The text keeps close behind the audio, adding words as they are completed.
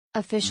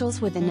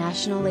Officials with the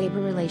National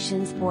Labor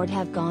Relations Board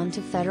have gone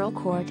to federal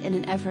court in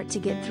an effort to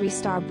get 3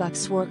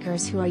 Starbucks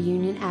workers who are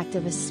union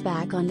activists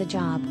back on the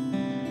job.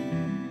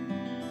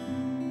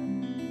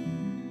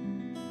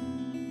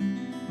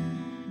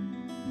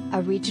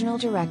 A regional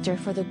director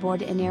for the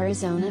board in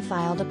Arizona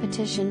filed a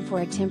petition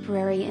for a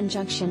temporary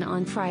injunction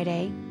on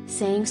Friday,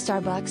 saying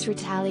Starbucks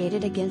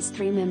retaliated against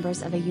 3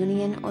 members of a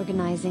union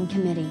organizing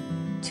committee.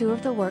 2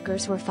 of the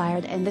workers were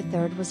fired and the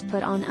third was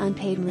put on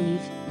unpaid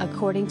leave,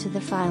 according to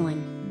the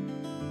filing.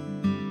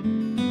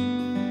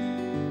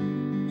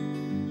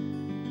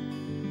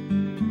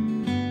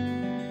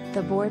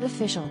 The board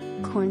official,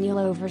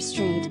 Cornele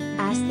Overstreet,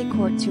 asked the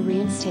court to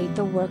reinstate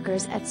the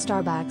workers at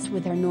Starbucks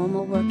with their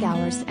normal work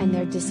hours and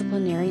their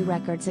disciplinary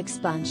records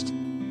expunged.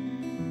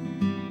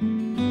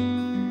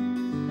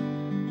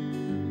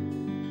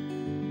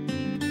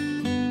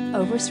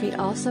 Overstreet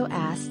also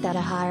asked that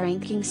a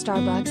high-ranking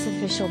Starbucks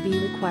official be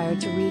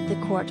required to read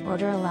the court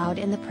order aloud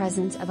in the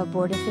presence of a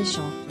board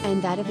official,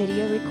 and that a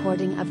video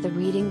recording of the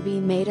reading be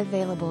made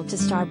available to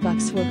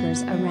Starbucks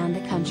workers around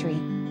the country.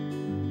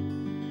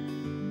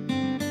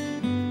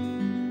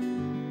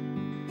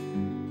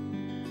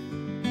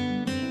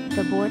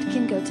 The board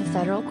can go to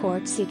federal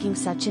court seeking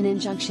such an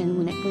injunction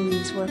when it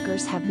believes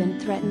workers have been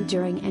threatened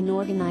during an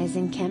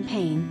organizing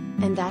campaign,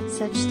 and that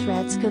such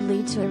threats could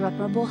lead to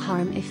irreparable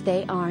harm if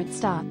they aren't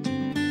stopped.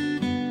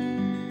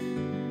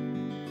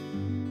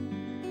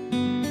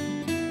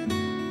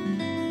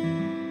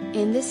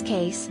 In this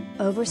case,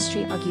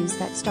 Overstreet argues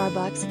that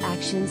Starbucks'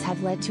 actions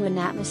have led to an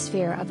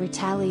atmosphere of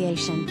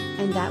retaliation,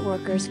 and that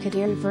workers could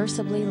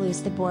irreversibly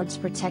lose the board's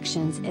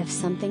protections if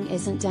something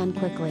isn't done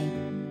quickly.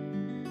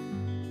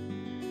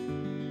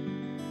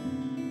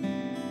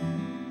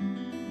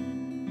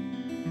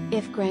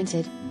 If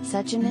granted,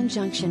 such an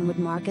injunction would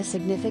mark a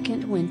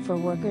significant win for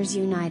Workers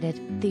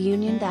United, the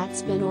union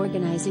that's been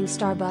organizing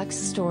Starbucks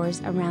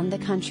stores around the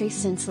country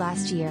since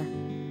last year.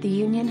 The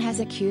union has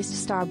accused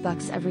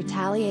Starbucks of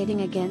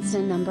retaliating against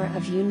a number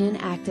of union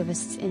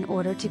activists in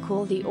order to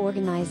cool the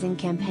organizing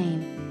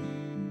campaign.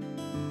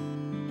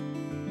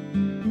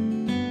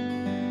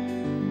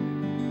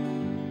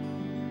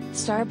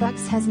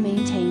 Starbucks has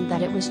maintained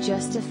that it was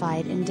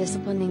justified in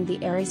disciplining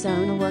the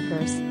Arizona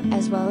workers,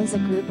 as well as a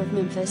group of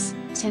Memphis,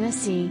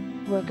 Tennessee,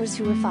 workers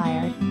who were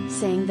fired,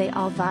 saying they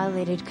all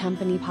violated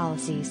company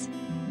policies.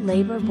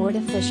 Labor board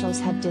officials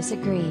have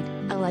disagreed,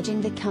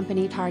 alleging the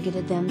company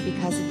targeted them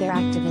because of their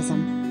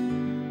activism.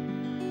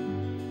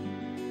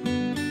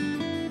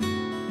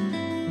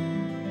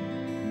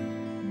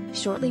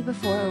 Shortly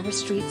before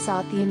Overstreet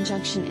sought the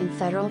injunction in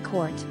federal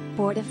court,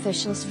 board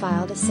officials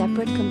filed a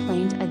separate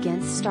complaint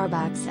against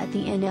Starbucks at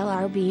the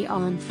NLRB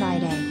on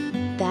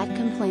Friday. That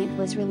complaint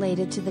was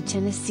related to the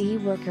Tennessee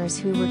workers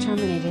who were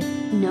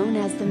terminated, known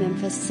as the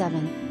Memphis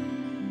 7.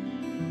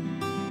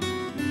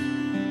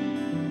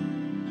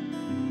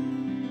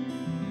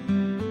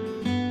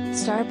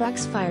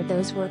 Starbucks fired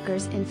those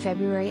workers in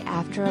February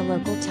after a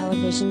local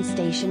television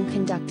station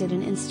conducted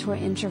an in-store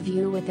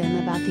interview with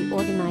them about the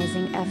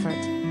organizing effort.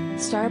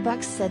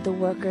 Starbucks said the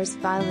workers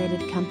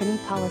violated company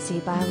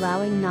policy by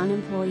allowing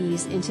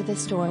non-employees into the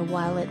store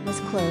while it was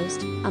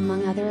closed,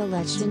 among other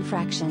alleged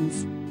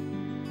infractions.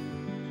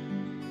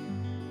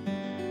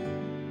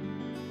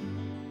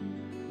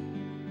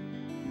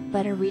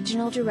 But a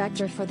regional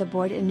director for the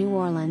board in New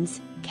Orleans,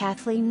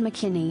 Kathleen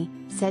McKinney,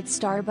 said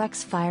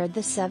Starbucks fired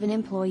the 7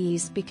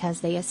 employees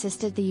because they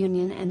assisted the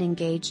union and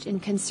engaged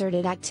in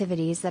concerted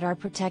activities that are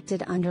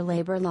protected under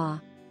labor law.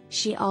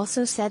 She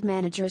also said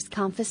managers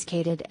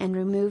confiscated and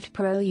removed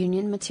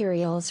pro-union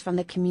materials from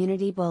the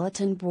community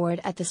bulletin board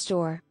at the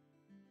store.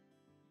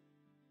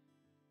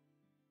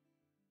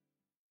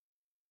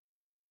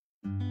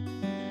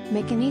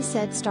 McKinney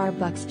said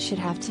Starbucks should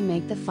have to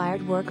make the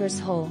fired workers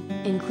whole,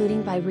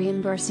 including by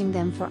reimbursing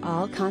them for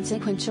all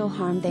consequential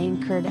harm they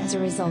incurred as a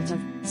result of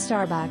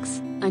Starbucks'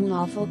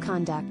 unlawful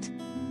conduct.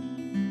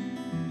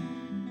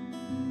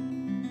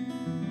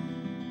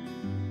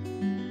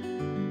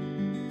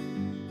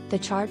 The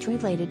charge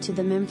related to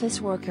the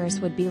Memphis workers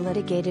would be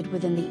litigated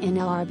within the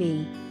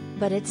NLRB.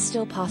 But it's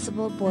still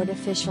possible board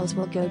officials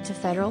will go to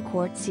federal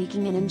court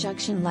seeking an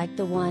injunction like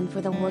the one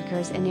for the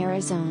workers in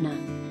Arizona.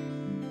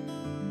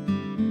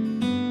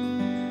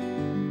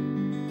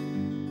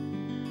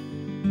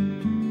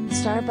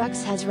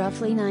 Starbucks has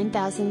roughly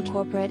 9,000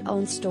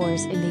 corporate-owned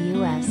stores in the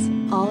U.S.,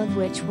 all of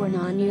which were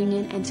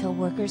non-union until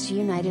Workers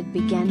United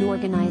began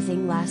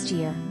organizing last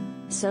year.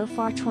 So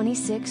far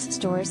 26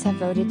 stores have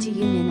voted to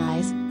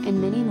unionize, and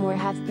many more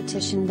have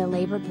petitioned the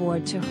labor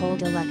board to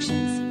hold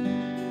elections.